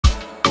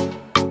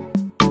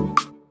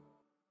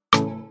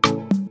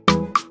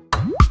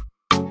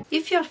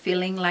if you're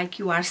feeling like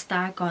you are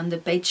stuck on the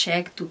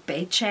paycheck to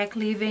paycheck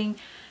living,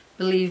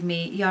 believe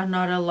me, you're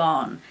not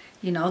alone.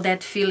 You know,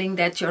 that feeling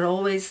that you're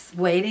always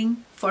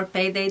waiting for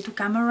payday to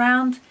come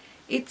around,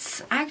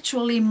 it's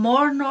actually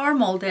more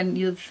normal than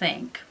you'd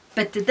think.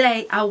 But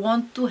today I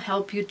want to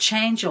help you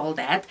change all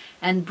that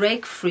and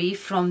break free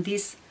from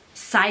this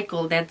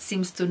cycle that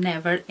seems to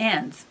never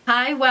end.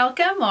 Hi,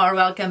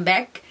 welcome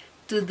back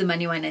to the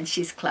Money, Wine and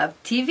Cheese Club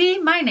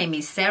TV. My name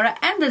is Sarah,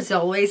 and as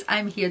always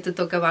I'm here to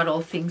talk about all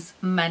things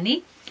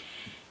money.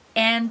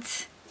 And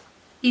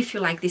if you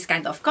like this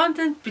kind of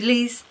content,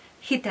 please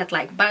hit that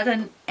like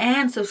button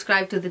and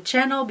subscribe to the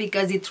channel,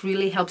 because it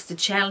really helps the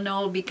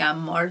channel become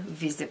more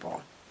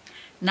visible.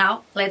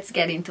 Now let's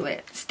get into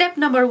it. Step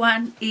number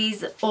 1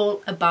 is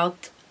all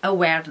about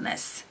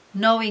awareness,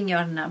 knowing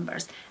your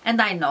numbers.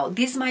 And I know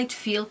this might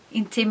feel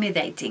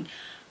intimidating,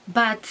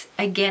 but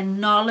again,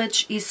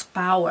 knowledge is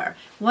power.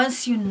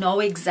 Once you know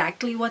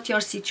exactly what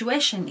your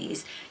situation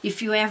is,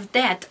 if you have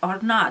debt or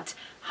not,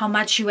 how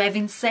much you have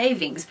in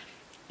savings,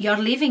 your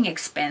living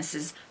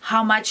expenses,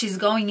 how much is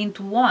going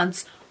into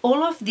wants,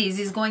 all of this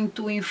is going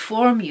to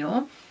inform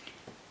you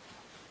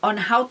on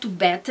how to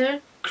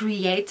better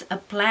create a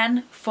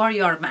plan for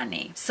your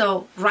money.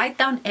 So write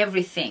down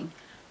everything: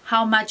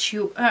 how much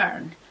you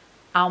earn,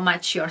 how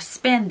much you're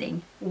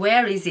spending,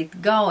 where is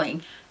it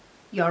going,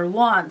 your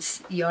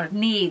wants, your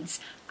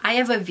needs. I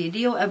have a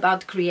video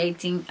about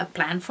creating a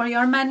plan for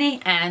your money,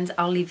 and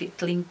I'll leave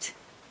it linked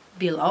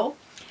below.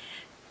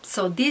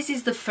 So this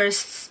is the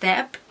first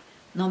step,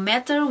 no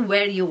matter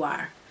where you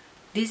are.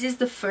 This is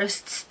the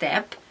first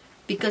step,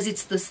 because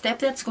it's the step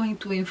that's going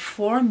to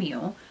inform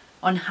you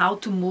on how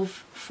to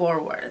move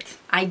forward.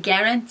 I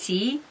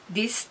guarantee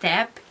this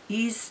step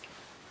is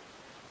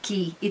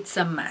key. It's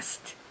a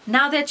must.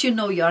 Now that you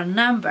know your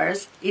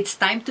numbers, it's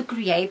time to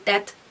create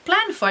that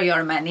plan for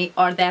your money,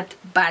 or that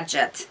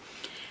budget.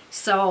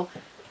 So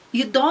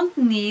you don't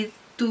need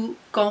to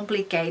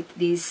complicate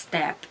this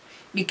step.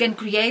 You can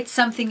create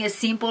something as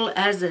simple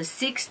as a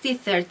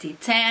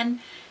 60-30-10,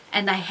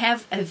 and I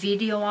have a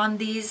video on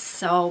this,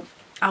 so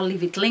I'll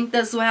leave it linked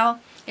as well.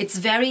 It's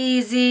very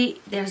easy.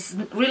 There's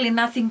really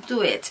nothing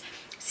to it.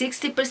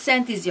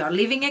 60% is your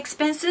living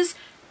expenses,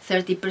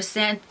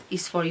 30%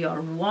 is for your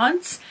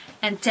wants,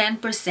 and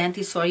 10%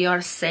 is for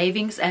your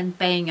savings and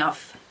paying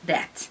off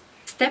debt.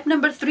 Step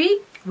number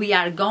 3, we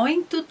are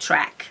going to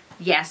track.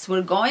 Yes,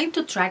 we're going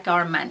to track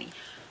our money.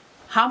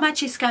 How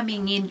much is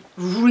coming in,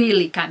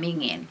 really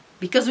coming in?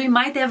 Because we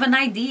might have an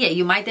idea.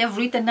 You might have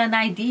written an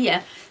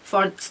idea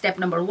for step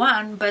number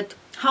 1, but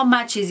how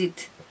much is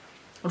it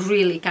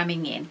really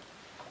coming in?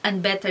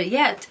 And better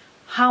yet,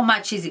 how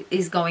much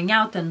is going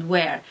out and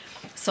where?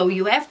 So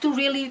you have to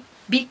really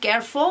be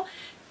careful.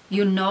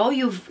 You know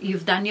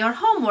you've done your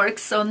homework,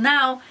 so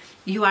now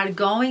you are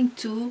going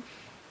to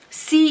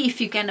see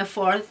if you can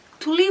afford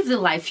to live the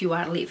life you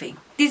are living.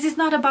 This is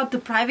not about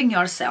depriving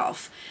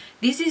yourself.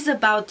 This is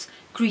about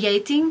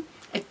creating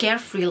a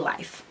carefree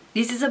life.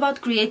 This is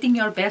about creating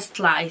your best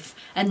life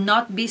and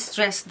not be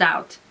stressed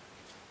out.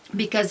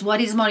 Because what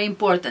is more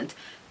important?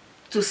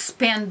 To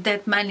spend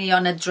that money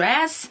on a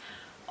dress,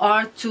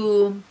 or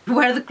to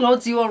wear the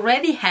clothes you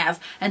already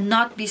have and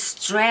not be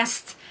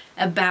stressed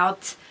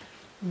about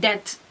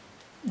that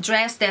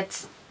dress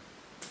that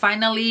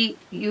finally,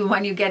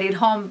 when you get it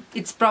home,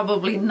 it's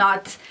probably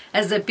not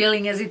as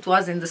appealing as it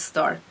was in the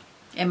store.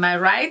 Am I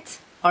right?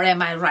 Or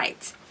am I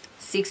right?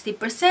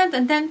 60%,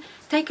 and then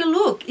take a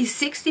look. Is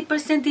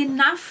 60%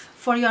 enough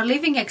for your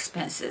living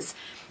expenses?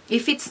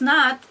 If it's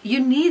not, you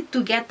need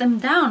to get them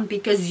down,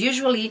 because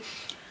usually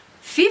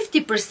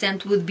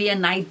 50% would be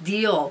an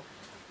ideal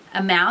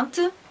amount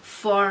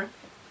for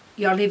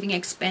your living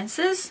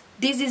expenses.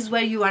 This is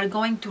where you are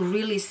going to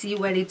really see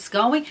where it's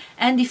going,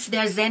 and if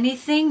there's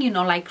anything, you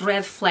know, like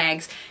red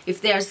flags,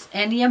 if there's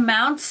any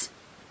amounts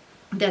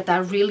that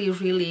are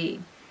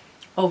really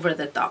over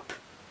the top.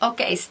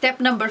 Okay, step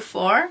number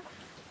 4.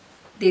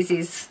 This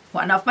is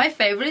one of my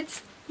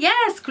favorites.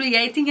 Yes,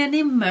 creating an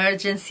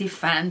emergency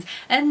fund.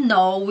 And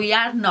no, we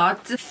are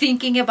not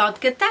thinking about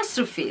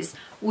catastrophes.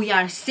 We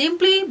are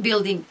simply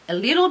building a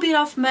little bit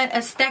of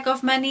a stack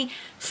of money,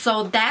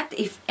 so that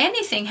if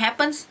anything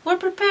happens, we're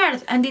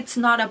prepared. And it's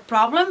not a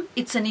problem,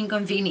 it's an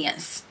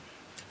inconvenience.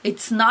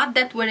 It's not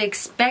that we're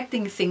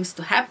expecting things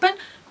to happen.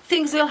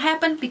 Things will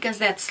happen because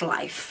that's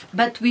life.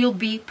 But we'll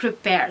be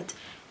prepared.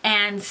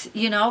 And,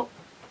 you know,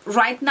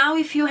 right now,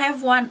 if you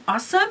have one,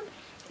 awesome.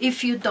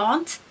 If you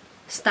don't,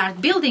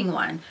 start building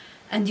one.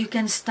 And you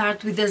can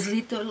start with as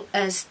little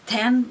as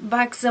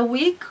 $10 a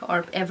week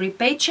or every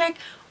paycheck,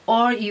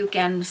 or you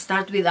can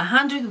start with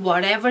 100,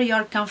 whatever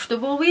you're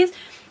comfortable with.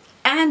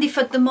 And if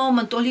at the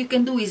moment all you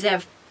can do is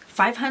have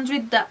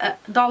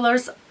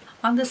 $500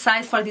 on the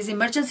side for this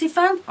emergency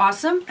fund,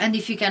 awesome. And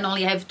if you can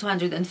only have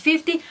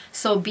 250,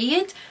 so be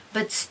it.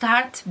 But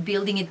start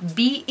building it.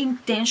 Be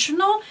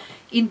intentional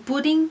in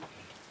putting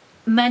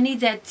money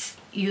that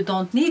you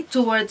don't need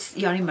towards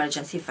your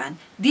emergency fund.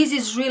 This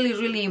is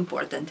really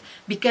important,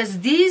 because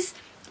this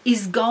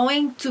is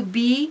going to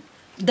be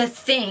the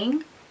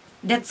thing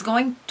that's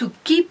going to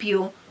keep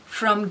you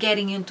from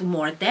getting into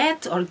more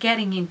debt or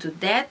getting into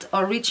debt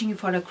or reaching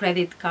for a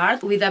credit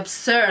card with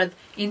absurd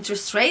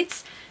interest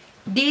rates.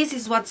 This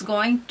is what's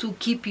going to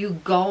keep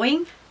you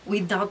going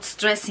without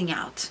stressing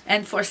out.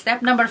 And for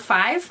step number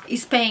 5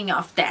 is paying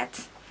off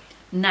debt.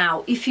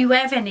 Now, if you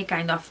have any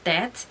kind of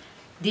debt,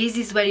 this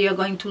is where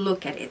you're going to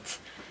look at it.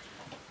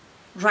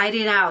 Write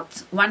it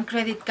out, 1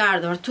 credit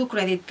card or 2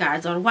 credit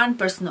cards or 1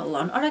 personal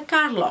loan or a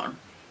car loan.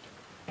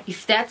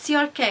 If that's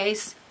your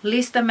case,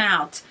 list them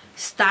out.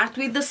 Start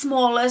with the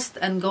smallest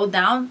and go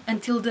down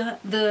until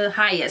the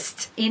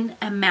highest in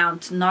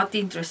amount, not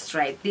interest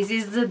rate. This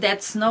is the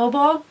debt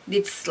snowball.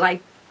 It's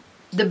like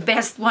the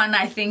best one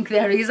I think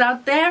there is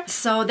out there.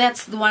 So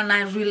that's the one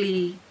I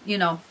really,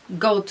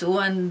 go to,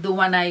 and the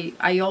one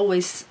I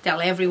always tell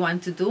everyone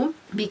to do,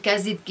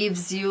 because it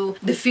gives you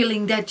the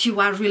feeling that you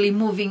are really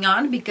moving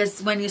on.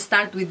 Because when you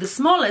start with the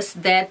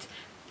smallest debt,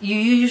 you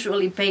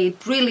usually pay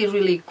it really,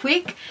 really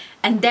quick,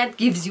 and that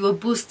gives you a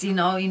boost, in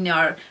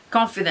your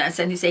confidence,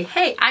 and you say,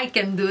 hey, I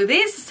can do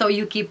this, so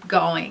you keep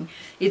going.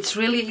 It's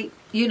really,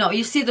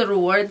 you see the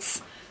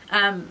rewards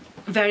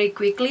very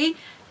quickly.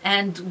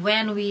 And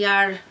when we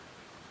are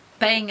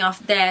paying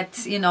off debt,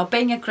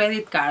 paying a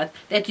credit card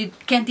that you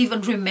can't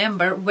even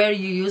remember where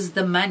you use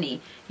the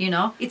money,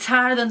 it's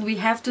hard, and we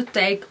have to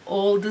take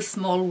all the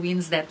small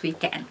wins that we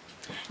can.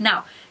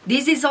 Now,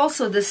 this is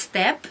also the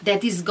step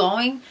that is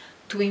going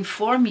to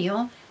inform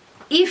you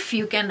if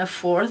you can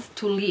afford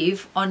to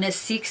live on a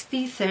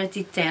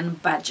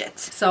 60-30-10 budget.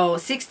 So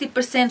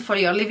 60% for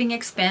your living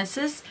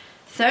expenses,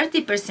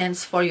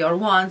 30% for your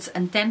wants,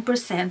 and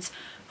 10%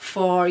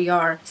 for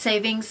your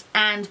savings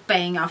and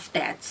paying off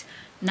debt.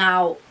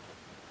 Now,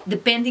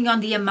 depending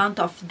on the amount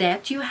of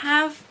debt you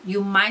have,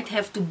 you might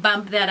have to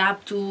bump that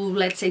up to,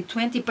 let's say,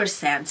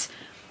 20%.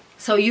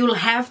 So you'll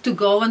have to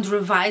go and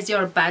revise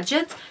your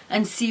budget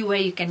and see where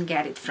you can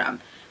get it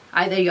from.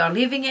 Either your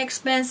living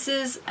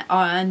expenses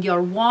and your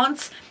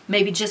wants,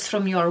 maybe just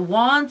from your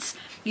wants.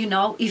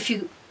 If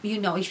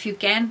you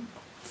can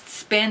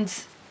spend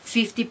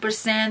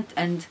 50%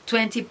 and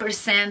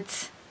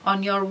 20%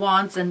 on your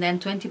wants and then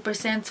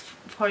 20%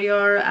 for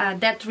your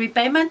debt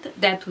repayment,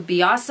 that would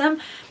be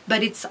awesome.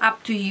 But it's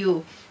up to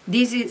you.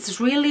 This is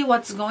really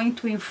what's going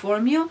to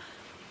inform you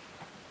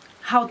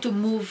how to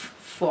move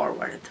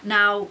forward.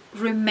 Now,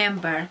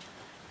 remember,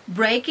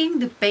 breaking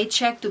the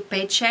paycheck to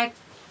paycheck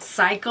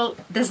cycle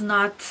does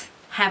not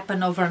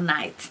happen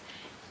overnight.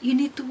 You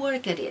need to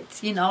work at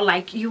it,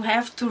 you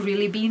have to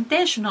really be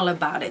intentional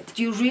about it.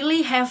 You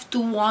really have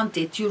to want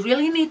it. You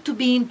really need to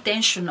be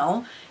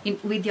intentional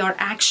with your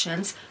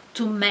actions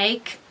to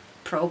make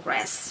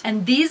progress.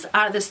 And these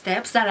are the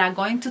steps that are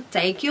going to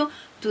take you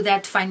to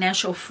that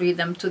financial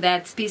freedom, to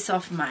that peace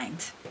of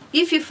mind.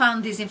 If you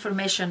found this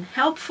information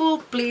helpful,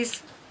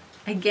 please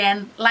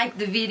again like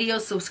the video,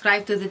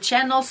 subscribe to the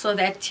channel so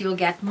that you'll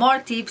get more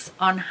tips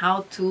on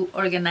how to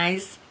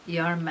organize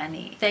your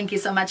money. Thank you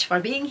so much for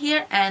being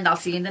here, and I'll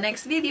see you in the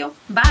next video.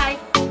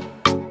 Bye!